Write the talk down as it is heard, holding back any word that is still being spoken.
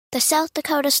The South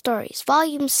Dakota Stories,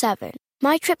 Volume 7.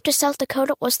 My trip to South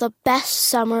Dakota was the best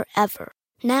summer ever.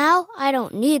 Now I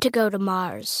don't need to go to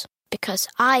Mars, because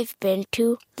I've been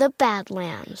to the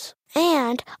Badlands.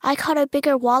 And I caught a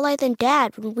bigger walleye than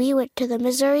Dad when we went to the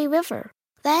Missouri River.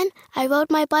 Then I rode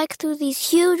my bike through these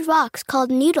huge rocks called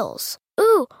needles.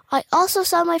 Ooh, I also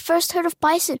saw my first herd of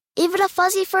bison, even a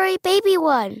fuzzy furry baby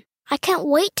one. I can't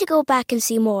wait to go back and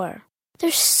see more.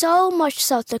 There's so much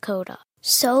South Dakota,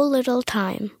 so little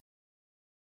time.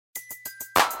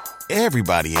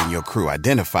 Everybody in your crew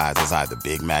identifies as either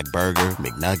Big Mac Burger,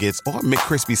 McNuggets, or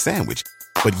McCrispy Sandwich.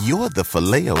 But you're the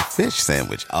Filet-O-Fish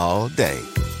Sandwich all day.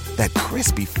 That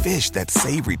crispy fish, that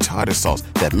savory tartar sauce,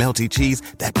 that melty cheese,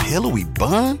 that pillowy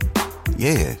bun.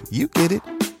 Yeah, you get it.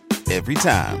 Every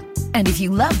time. And if you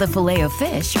love the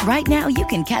Filet-O-Fish, right now you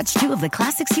can catch two of the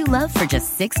classics you love for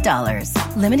just $6.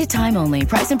 Limited time only.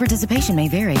 Price and participation may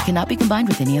vary. Cannot be combined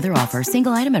with any other offer.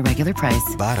 Single item at regular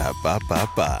price.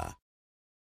 Ba-da-ba-ba-ba.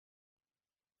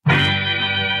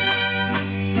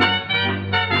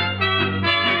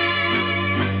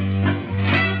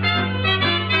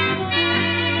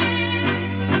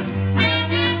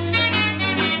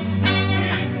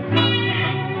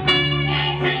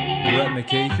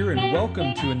 McKay here, and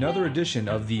welcome to another edition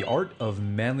of the Art of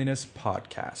Manliness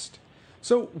podcast.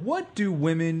 So, what do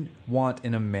women want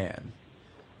in a man?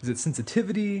 Is it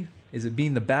sensitivity? Is it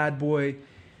being the bad boy?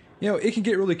 You know, it can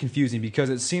get really confusing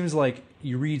because it seems like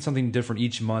you read something different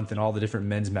each month in all the different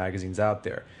men's magazines out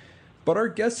there. But our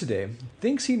guest today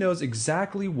thinks he knows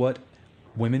exactly what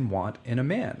women want in a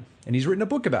man, and he's written a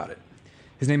book about it.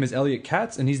 His name is Elliot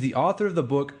Katz, and he's the author of the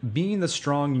book Being the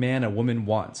Strong Man a Woman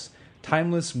Wants: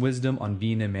 Timeless Wisdom on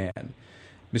Being a Man.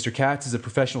 Mr. Katz is a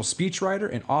professional speechwriter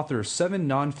and author of 7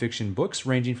 nonfiction books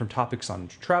ranging from topics on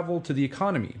travel to the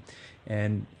economy.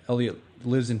 And Elliot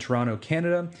lives in Toronto,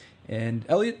 Canada. And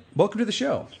Elliot, welcome to the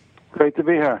show. Great to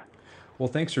be here. Well,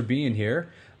 thanks for being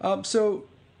here. So,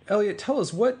 Elliot, tell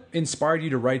us, what inspired you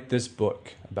to write this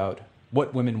book about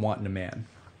what women want in a man?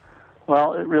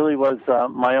 Well, it really was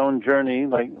my own journey.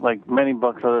 Like many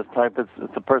books of this type,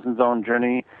 it's a person's own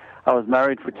journey. I was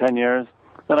married for 10 years,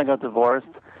 then I got divorced.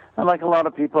 And like a lot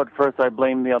of people, at first I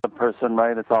blamed the other person,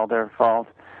 right? It's all their fault.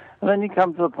 And then you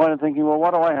come to the point of thinking, well,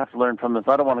 what do I have to learn from this?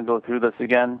 I don't want to go through this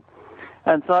again.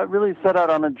 And so I really set out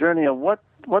on a journey of what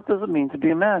does it mean to be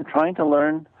a man, trying to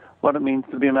learn what it means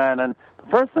to be a man. And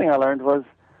the first thing I learned was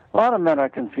a lot of men are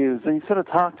confused. And you sort of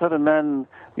talk to the men,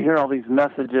 you hear all these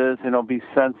messages, be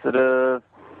sensitive,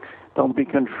 don't be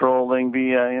controlling,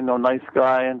 be a nice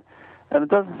guy. And it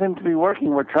doesn't seem to be working.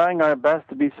 We're trying our best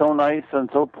to be so nice and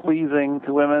so pleasing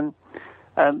to women,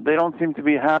 and they don't seem to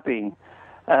be happy.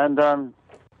 And then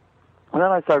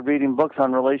I started reading books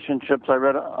on relationships. I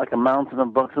read like a mountain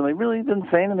of books, and they really didn't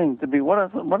say anything to me.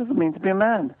 What does it mean to be a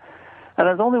man? And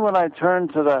it's only when I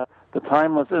turned to the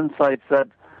timeless insights that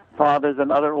fathers and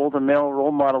other older male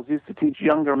role models used to teach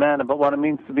younger men about what it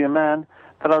means to be a man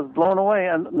that I was blown away.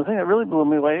 And the thing that really blew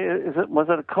me away was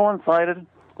that it coincided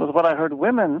with what I heard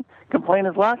women complain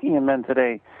is lacking in men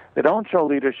today. They don't show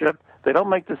leadership, they don't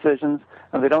make decisions,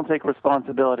 and they don't take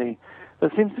responsibility. There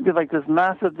seems to be like this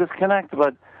massive disconnect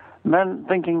about men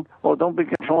thinking, oh, don't be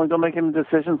controlling, don't make any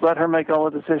decisions, let her make all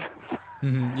the decisions.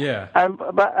 Mm-hmm, yeah.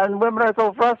 And women are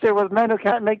so frustrated with men who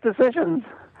can't make decisions.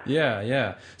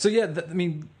 Yeah. So,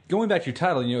 going back to your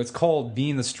title, it's called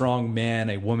Being the Strong Man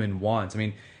a Woman Wants.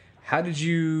 How did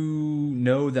you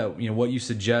know that, what you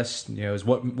suggest, is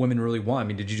what women really want?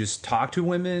 Did you just talk to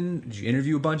women? Did you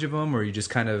interview a bunch of them? Or you just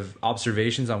kind of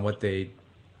observations on what they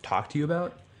talk to you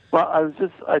about? Well,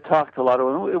 I talked to a lot of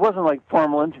women. It wasn't like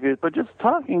formal interviews, but just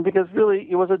talking, because really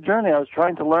it was a journey. I was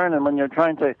trying to learn, and when you're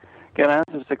trying to get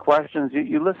answers to questions,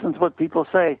 you listen to what people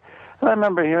say. And I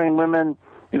remember hearing women,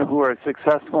 who are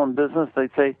successful in business, they'd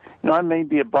say, I may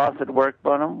be a boss at work,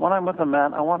 but when I'm with a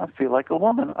man, I want to feel like a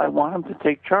woman. I want him to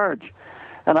take charge.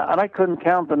 And I couldn't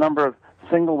count the number of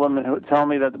single women who would tell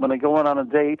me that when they go on a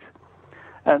date,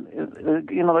 and,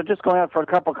 they're just going out for a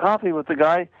cup of coffee with the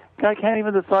guy can't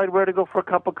even decide where to go for a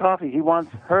cup of coffee. He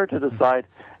wants her to decide.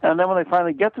 And then when they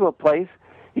finally get to a place,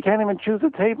 he can't even choose a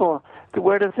table to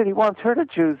where to sit. He wants her to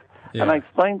choose. Yeah. And I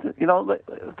explained,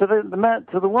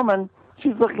 to the woman,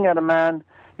 she's looking at a man,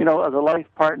 as a life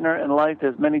partner in life.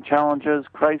 There's many challenges,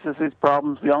 crises,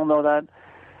 problems. We all know that.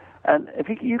 And if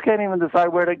you can't even decide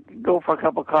where to go for a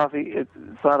cup of coffee, it's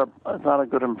not a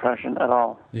good impression at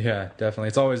all. Yeah, definitely.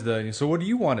 It's always so what do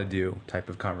you want to do type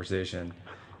of conversation.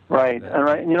 Right.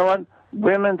 And you know what?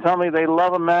 Women tell me they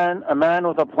love a man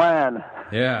with a plan.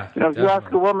 Yeah. If you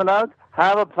ask a woman out,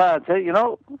 have a plan. Say,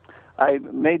 I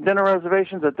made dinner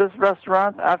reservations at this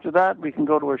restaurant. After that, we can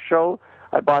go to a show.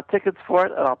 I bought tickets for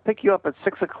it, and I'll pick you up at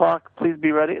 6 o'clock. Please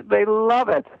be ready. They love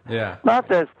it. Yeah. Not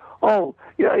this,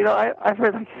 I've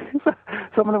heard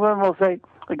some of the women will say,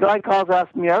 a guy calls,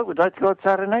 asks me out, would you like to go out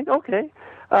Saturday night? Okay.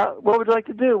 What would you like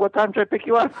to do? What time should I pick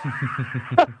you up?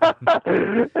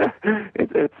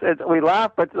 We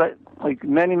laugh, but like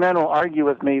many men will argue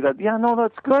with me that,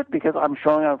 that's good because I'm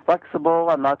showing I'm flexible,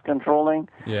 I'm not controlling.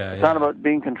 It's not about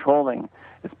being controlling.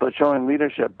 It's about showing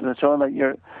leadership and showing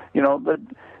that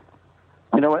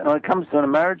when it comes to a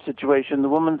marriage situation, the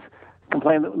woman's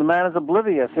complain that the man is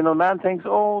oblivious. The man thinks, the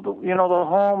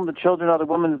home, the children are the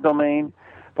woman's domain.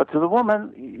 But to the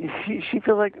woman, she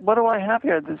feels like, what do I have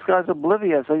here? This guy's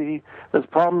oblivious. There's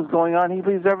problems going on. He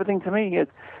leaves everything to me.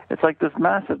 It's like this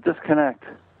massive disconnect.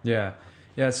 Yeah.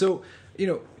 So,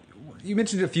 you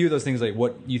mentioned a few of those things, like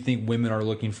what you think women are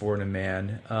looking for in a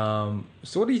man.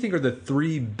 So what do you think are the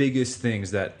three biggest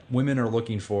things that women are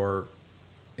looking for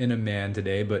in a man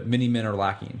today, but many men are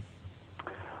lacking?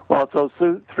 Well, so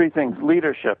three things.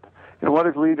 Leadership. What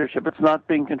is leadership? It's not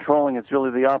being controlling. It's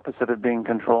really the opposite of being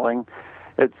controlling.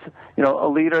 It's, a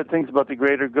leader thinks about the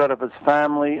greater good of his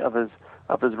family, of his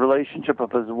relationship,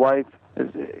 of his wife.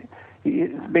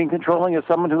 Being controlling is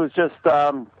someone who is just,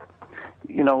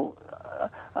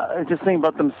 just thinking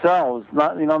about themselves,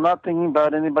 not thinking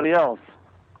about anybody else.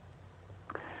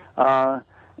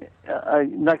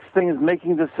 Next thing is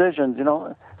making decisions.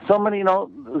 So many,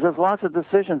 there's lots of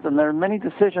decisions, and there are many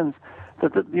decisions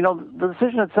that, the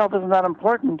decision itself isn't that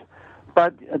important,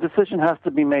 but a decision has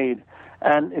to be made.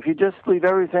 And if you just leave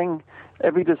every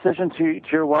decision to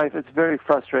your wife, it's very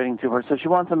frustrating to her. So she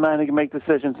wants a man who can make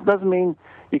decisions. It doesn't mean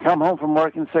you come home from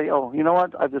work and say, oh, you know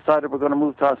what, I've decided we're going to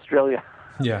move to Australia.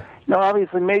 Yeah.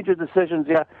 Obviously major decisions,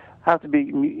 have to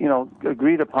be,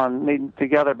 agreed upon, made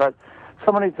together. But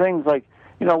so many things like,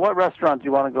 what restaurant do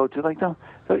you want to go to? Like, no,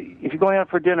 so if you're going out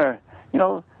for dinner,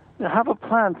 have a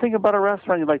plan. Think about a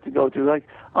restaurant you'd like to go to. Like,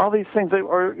 all these things,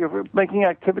 or you're making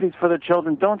activities for the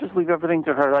children. Don't just leave everything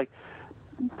to her. Like,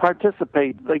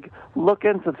 participate, look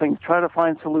into things, try to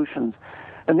find solutions.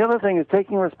 And the other thing is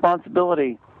taking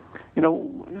responsibility.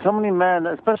 So many men,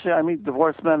 especially I meet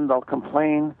divorced men, they'll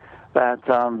complain that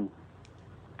my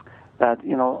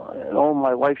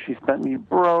wife, she spent me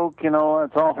broke,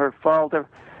 it's all her fault.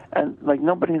 And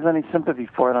nobody has any sympathy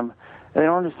for them. And they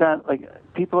don't understand,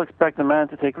 people expect a man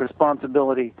to take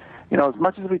responsibility. As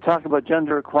much as we talk about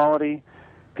gender equality,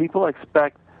 people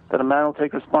expect that a man will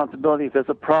take responsibility. If there's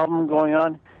a problem going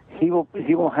on, he will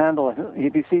handle it.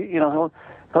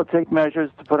 He'll take measures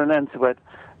to put an end to it.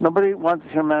 Nobody wants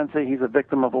to hear a man say he's a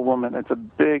victim of a woman. It's a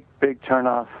big, big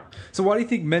turnoff. So why do you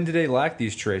think men today lack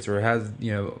these traits, or has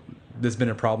this been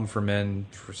a problem for men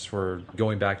for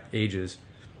going back ages?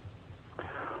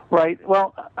 Right.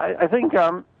 Well, I think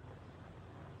a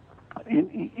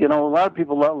lot of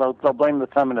people they'll blame the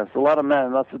feminists. A lot of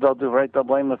men, that's what they'll do, right? They'll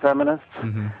blame the feminists.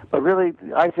 Mm-hmm. But really,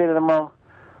 I say to them, well,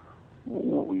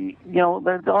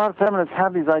 there's a lot of feminists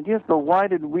have these ideas, but why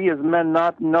did we as men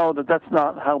not know that that's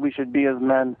not how we should be as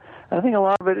men? And I think a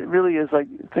lot of it really is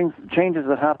changes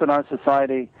that happen in our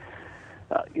society.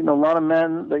 A lot of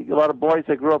men, a lot of boys,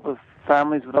 they grew up with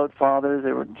families without fathers.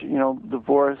 They were,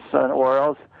 divorced, or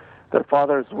else their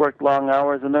fathers worked long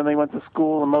hours, and then they went to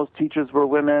school, and most teachers were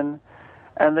women,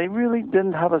 and they really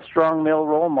didn't have a strong male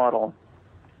role model.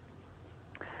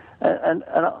 And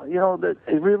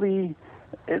it really,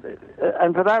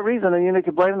 and for that reason, you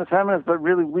could blame the feminists, but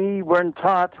really we weren't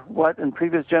taught what in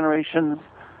previous generations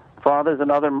fathers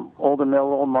and other older male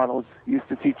role models used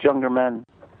to teach younger men.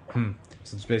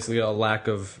 So it's basically a lack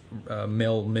of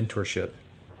male mentorship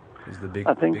is the big.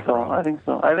 I think big so. problem. I think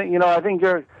so. I think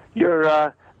your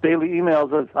daily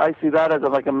emails, I see that as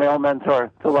a male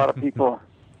mentor to a lot of people.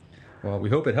 Well, we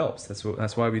hope it helps.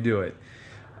 That's why we do it.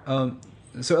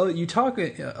 So, Elliot, you talk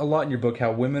a lot in your book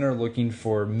how women are looking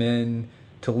for men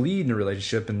to lead in a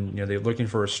relationship, and they're looking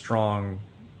for a strong,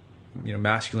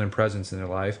 masculine presence in their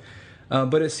life.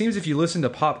 But it seems if you listen to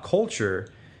pop culture,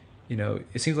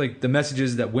 it seems like the message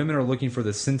is that women are looking for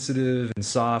the sensitive and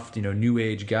soft, new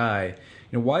age guy.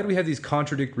 Why do we have these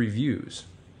contradictory views?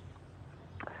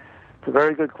 It's a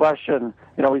very good question.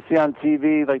 We see on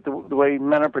TV, the way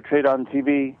men are portrayed on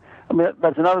TV. I mean,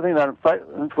 that's another thing that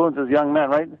influences young men,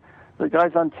 right? The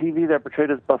guys on TV, they're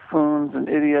portrayed as buffoons and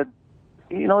idiots.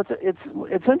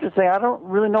 It's interesting. I don't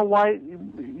really know why,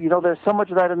 there's so much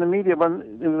of that in the media, but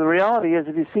the reality is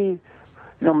if you see,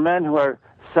 men who are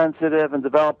sensitive and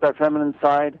develop their feminine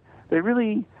side, they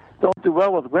really don't do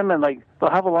well with women. They'll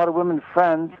have a lot of women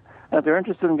friends, and if they're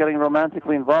interested in getting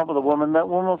romantically involved with a woman, that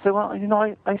woman will say, well,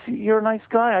 I see you're a nice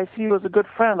guy. I see you as a good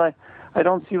friend. I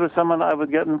don't see you as someone I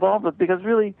would get involved with, because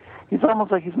really, he's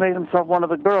almost like he's made himself one of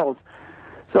the girls.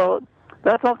 So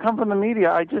that's all come from the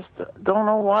media. I just don't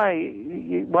know why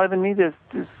the media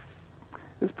is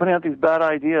putting out these bad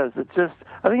ideas. It's just,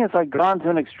 I think it's like gone to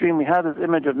an extreme. We have this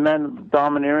image of men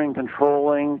domineering,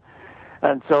 controlling,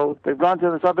 and so they've gone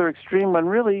to this other extreme when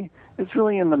really it's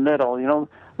really in the middle.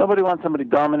 Nobody wants somebody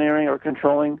domineering or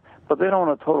controlling, but they don't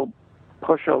want a total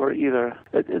pushover either.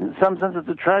 In some sense, it's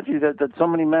a tragedy that so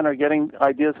many men are getting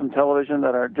ideas from television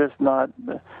that are just not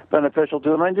beneficial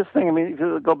to them. I just think, if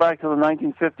you go back to the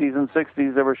 1950s and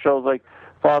 60s, there were shows like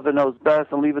Father Knows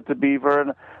Best and Leave It to Beaver,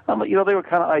 and they were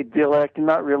kind of idyllic and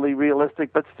not really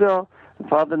realistic, but still,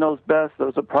 Father Knows Best. There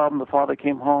was a problem. The father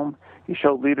came home. He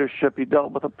showed leadership. He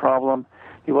dealt with a problem.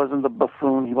 He wasn't a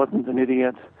buffoon. He wasn't an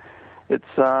idiot. It's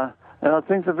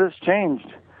things have just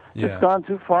changed. Yeah. It's gone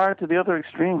too far to the other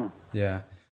extreme. Yeah.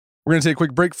 We're going to take a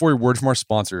quick break for a word from our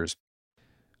sponsors.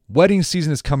 Wedding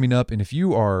season is coming up, and if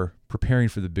you are preparing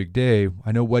for the big day,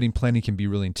 I know wedding planning can be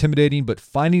really intimidating, but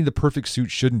finding the perfect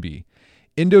suit shouldn't be.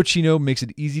 Indochino makes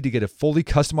it easy to get a fully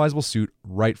customizable suit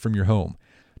right from your home.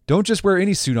 Don't just wear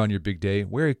any suit on your big day,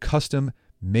 wear a custom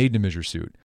made-to-measure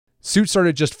suit. Suits start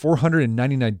at just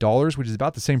 $499, which is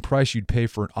about the same price you'd pay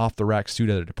for an off-the-rack suit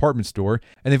at a department store.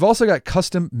 And they've also got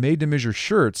custom made-to-measure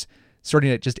shirts starting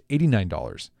at just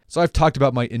 $89. So I've talked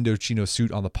about my Indochino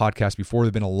suit on the podcast before.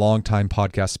 They've been a long-time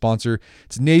podcast sponsor.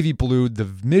 It's navy blue. The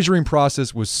measuring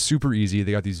process was super easy.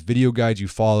 They got these video guides you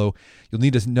follow. You'll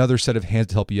need another set of hands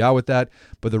to help you out with that.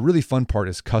 But the really fun part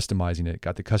is customizing it.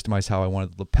 Got to customize how I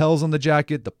wanted the lapels on the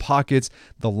jacket, the pockets,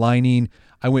 the lining.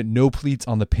 I went no pleats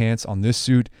on the pants on this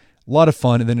suit. A lot of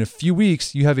fun. And then in a few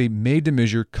weeks, you have a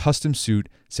made-to-measure custom suit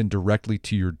sent directly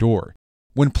to your door.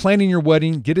 When planning your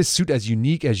wedding, get a suit as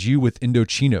unique as you with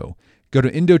Indochino. Go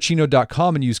to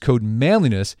Indochino.com and use code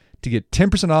manliness to get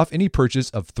 10% off any purchase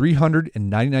of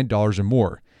 $399 or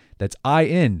more. That's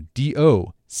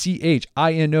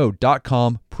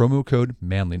INDOCHINO.com, promo code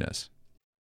manliness.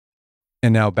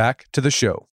 And now back to the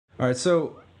show. All right,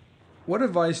 so what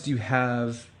advice do you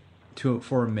have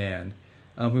for a man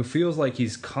who feels like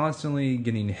he's constantly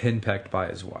getting henpecked by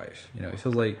his wife? He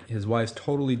feels like his wife's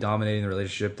totally dominating the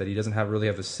relationship, that he doesn't really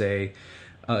have a say.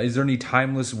 Is there any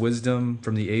timeless wisdom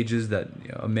from the ages that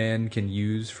a man can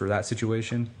use for that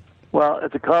situation? Well,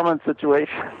 it's a common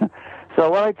situation. So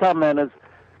what I tell men is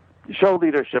show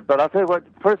leadership. But I'll tell you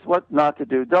what not to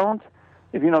do. Don't,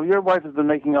 if your wife has been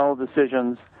making all the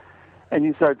decisions and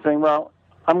you start saying, well,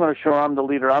 I'm going to show her I'm the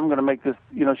leader. I'm going to make this,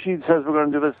 she says we're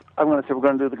going to do this. I'm going to say we're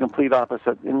going to do the complete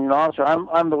opposite. And, I'll show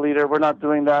I'm the leader. We're not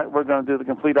doing that. We're going to do the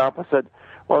complete opposite.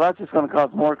 Well, that's just going to cause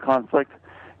more conflict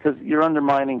because you're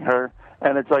undermining her.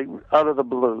 And it's like out of the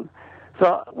blue.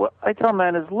 So what I tell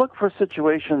men is look for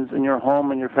situations in your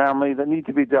home and your family that need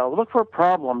to be dealt with. Look for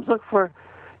problems. Look for,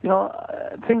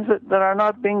 things that are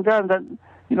not being done, that,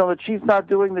 that she's not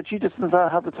doing, that she just doesn't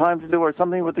have the time to do, or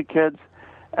something with the kids.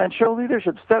 And show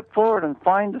leadership. Step forward and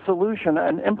find a solution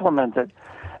and implement it.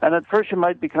 And at first you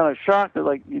might be kind of shocked that,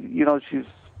 she's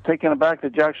taken aback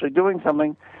that you're actually doing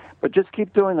something. But just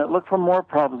keep doing that. Look for more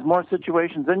problems, more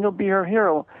situations. Then you'll be her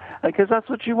hero, because that's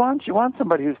what she wants. She wants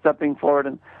somebody who's stepping forward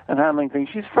and handling things.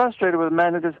 She's frustrated with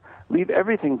men who just leave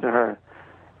everything to her.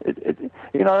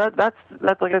 That's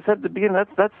like I said at the beginning.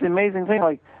 That's the amazing thing.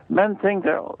 Like, men think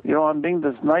that I'm being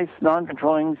this nice,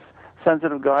 non-controlling,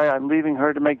 sensitive guy. I'm leaving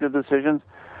her to make the decisions.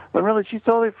 When really she's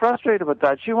totally frustrated with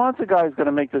that. She wants a guy who's going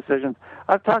to make decisions.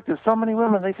 I've talked to so many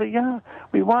women. They say, yeah,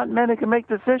 we want men who can make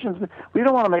decisions. We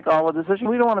don't want to make all the decisions.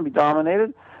 We don't want to be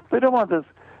dominated. We don't want this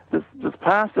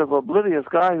passive, oblivious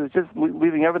guy who's just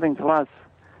leaving everything to us.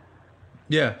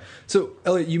 Yeah. So,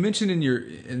 Elliot, you mentioned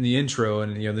in the intro,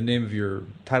 and the name of your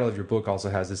title of your book also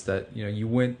has this, that you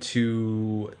went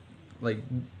to like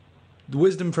the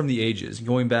wisdom from the ages,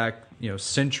 going back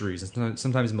centuries and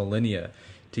sometimes millennia,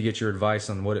 to get your advice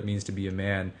on what it means to be a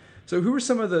man. So who are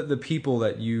some of the people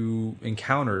that you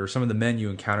encountered, or some of the men you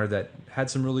encountered, that had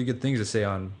some really good things to say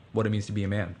on what it means to be a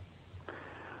man?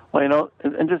 Well,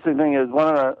 the interesting thing is,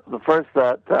 one of the first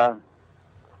that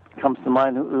comes to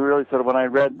mind, who really sort of, when I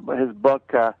read his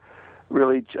book,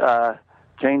 really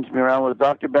changed me around, was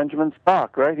Dr. Benjamin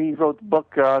Spock, right? He wrote the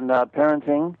book on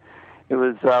parenting. It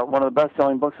was one of the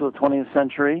best-selling books of the 20th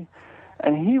century.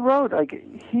 And he wrote,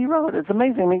 it's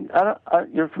amazing. I mean,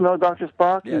 you're familiar with Dr.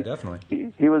 Spock? Yeah,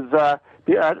 definitely. He was,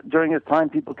 during his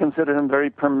time, people considered him very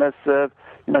permissive.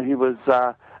 He was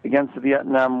against the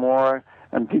Vietnam War,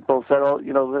 and people said,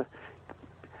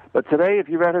 but today, if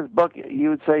you read his book, you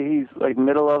would say he's like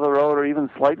middle of the road, or even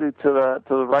slightly to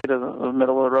the right of the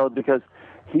middle of the road, because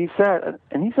he said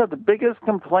the biggest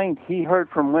complaint he heard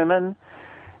from women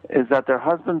is that their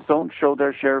husbands don't show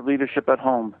their share of leadership at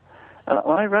home. And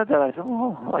when I read that, I said,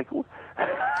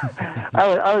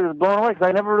 I was blown away because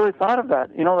I never really thought of that.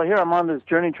 Here I'm on this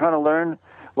journey trying to learn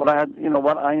what I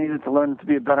needed to learn to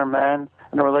be a better man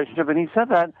in a relationship. And he said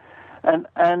that,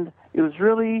 and it was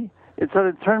really, it sort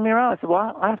of turned me around. I said,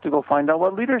 well, I have to go find out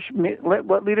what leadership means.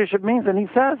 And he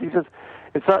says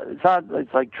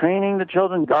it's like training the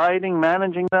children, guiding,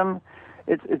 managing them.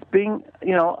 It's being,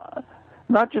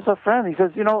 not just a friend. He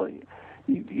says, you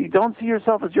don't see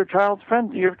yourself as your child's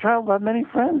friend. Your child will have many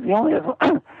friends. He only has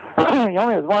he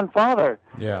only has one father.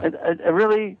 Yeah.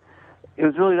 It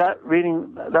was really that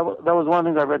reading. That was one of the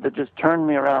things I read that just turned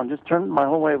me around. Just turned my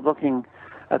whole way of looking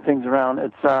at things around.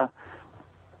 It's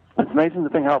amazing to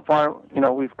think how far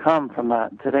we've come from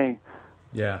that today.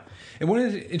 Yeah, and one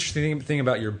of the interesting thing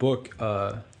about your book,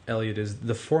 Elliot, is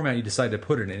the format you decided to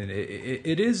put it in.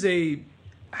 It is a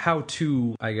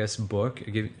how-to, I guess, book,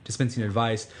 dispensing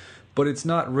advice, but it's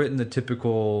not written the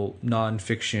typical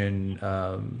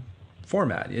nonfiction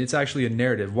format. It's actually a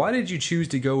narrative. Why did you choose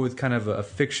to go with kind of a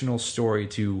fictional story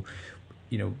to,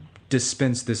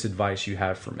 dispense this advice you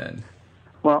have for men?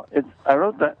 Well, I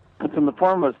wrote that. It's in the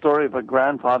form of a story of a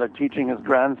grandfather teaching his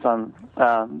grandson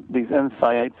these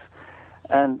insights,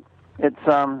 and it's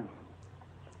almost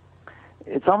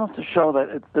to show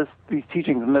that these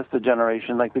teachings missed a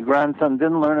generation. Like the grandson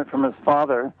didn't learn it from his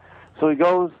father, so he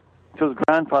goes to his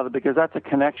grandfather because that's a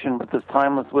connection with this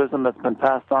timeless wisdom that's been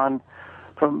passed on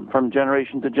from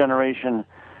generation to generation,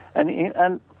 and it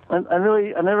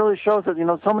really shows that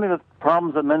so many of the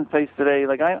problems that men face today.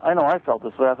 Like I know I felt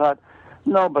this way. I thought,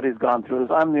 nobody's gone through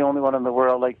this. I'm the only one in the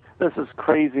world. Like, this is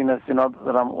craziness,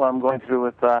 that I'm going through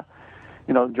with,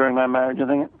 during my marriage and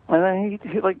thing. And then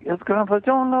he like, his grandpa said,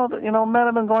 don't know that, men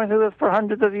have been going through this for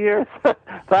hundreds of years,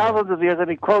 thousands of years.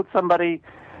 And he quotes somebody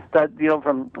that,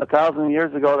 from 1,000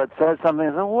 years ago that says something.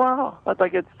 I said, wow, that's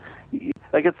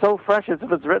it's so fresh as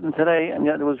if it's written today, and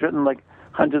yet it was written like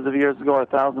hundreds of years ago or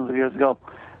thousands of years ago.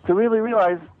 To really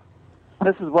realize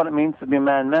this is what it means to be a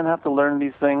man. Men have to learn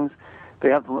these things. They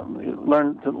have to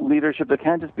learn leadership. They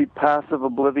can't just be passive,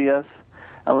 oblivious,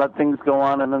 and let things go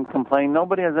on and then complain.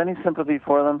 Nobody has any sympathy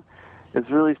for them. It's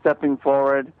really stepping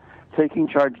forward, taking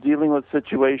charge, dealing with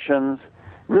situations,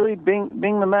 really being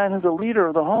the man who's a leader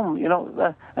of the home.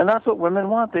 And that's what women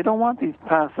want. They don't want these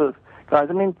passive guys.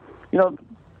 I mean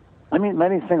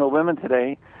many single women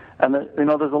today, and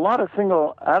there's a lot of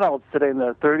single adults today in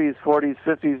their 30s, 40s,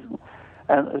 50s,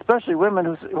 and especially women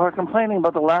who are complaining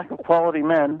about the lack of quality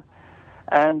men.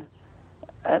 And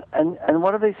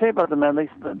what do they say about the men?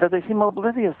 That they seem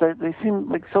oblivious. They seem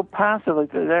like so passive.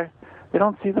 Like they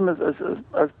don't see them as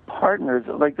partners.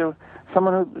 Like they're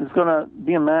someone who's going to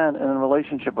be a man in a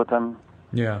relationship with them.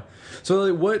 Yeah.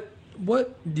 So what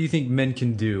do you think men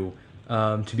can do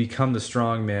to become the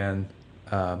strong man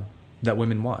that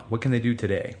women want? What can they do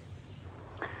today?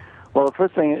 Well, the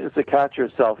first thing is to catch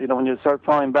yourself. When you start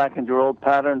falling back into your old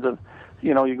patterns of,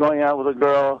 you're going out with a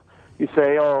girl. You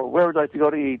say, oh, where would you like to go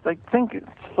to eat?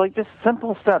 Just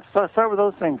simple steps. Start with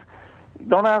those things.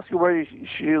 Don't ask you where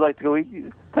you like to go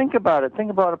eat. Think about it.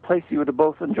 Think about a place you would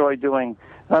both enjoy doing.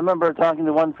 And I remember talking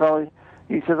to one fellow.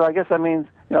 He says, I guess that means,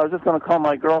 I was just going to call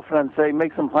my girlfriend and say,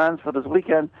 make some plans for this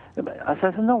weekend. I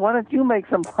said, no, why don't you make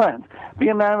some plans? Be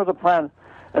a man with a plan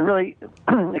and really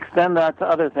extend that to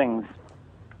other things.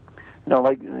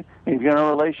 Like if you're in a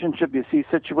relationship, you see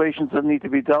situations that need to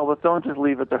be dealt with, don't just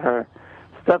leave it to her.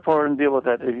 Step forward and deal with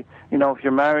it. If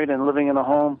you're married and living in a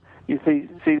home, you see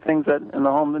things that in the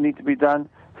home that need to be done.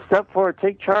 Step forward,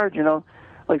 take charge.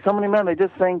 Like so many men, they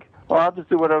just think, well, I'll just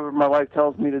do whatever my wife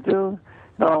tells me to do.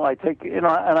 I take,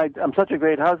 I'm such a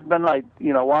great husband. I,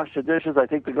 wash the dishes. I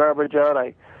take the garbage out.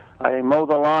 I mow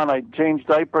the lawn. I change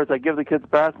diapers. I give the kids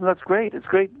baths, and that's great. It's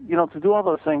great, to do all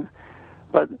those things.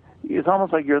 But it's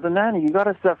almost like you're the nanny. You got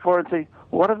to step forward and say,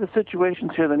 what are the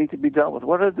situations here that need to be dealt with?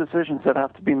 What are the decisions that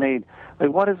have to be made?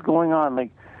 Like, what is going on?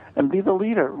 And be the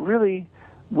leader. Really,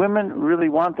 women really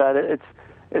want that.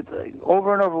 It's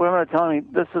over and over. Women are telling me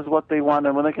this is what they want,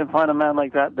 and when they can find a man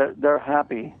like that, they're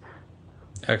happy.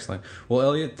 Excellent. Well,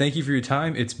 Elliot, thank you for your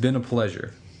time. It's been a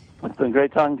pleasure. It's been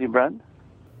great talking to you, Brent.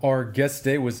 Our guest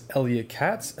today was Elliot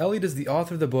Katz. Elliot is the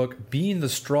author of the book Being the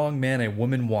Strong Man a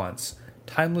Woman Wants: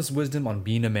 Timeless Wisdom on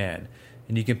Being a Man.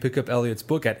 And you can pick up Elliot's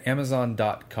book at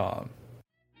Amazon.com.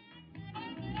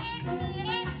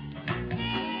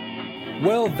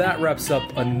 Well, that wraps up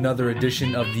another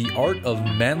edition of the Art of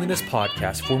Manliness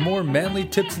podcast. For more manly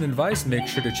tips and advice, make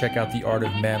sure to check out the Art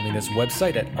of Manliness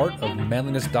website at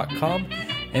artofmanliness.com.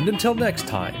 And until next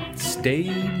time, stay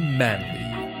manly.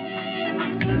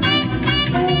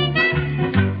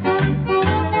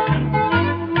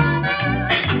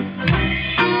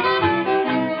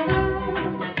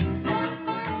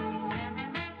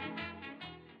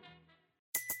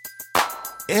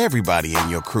 Everybody in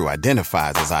your crew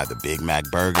identifies as either Big Mac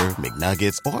Burger,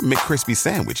 McNuggets, or McCrispy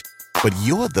Sandwich. But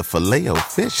you're the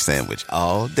Filet-O-Fish Sandwich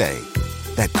all day.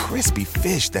 That crispy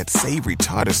fish, that savory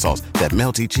tartar sauce, that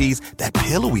melty cheese, that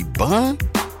pillowy bun.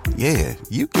 Yeah,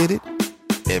 you get it.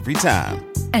 Every time.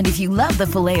 And if you love the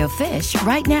Filet-O-Fish,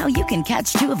 right now you can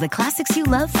catch two of the classics you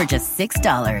love for just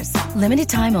 $6. Limited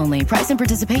time only. Price and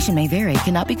participation may vary.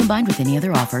 Cannot be combined with any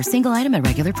other offer. Single item at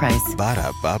regular price.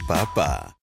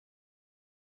 Ba-da-ba-ba-ba.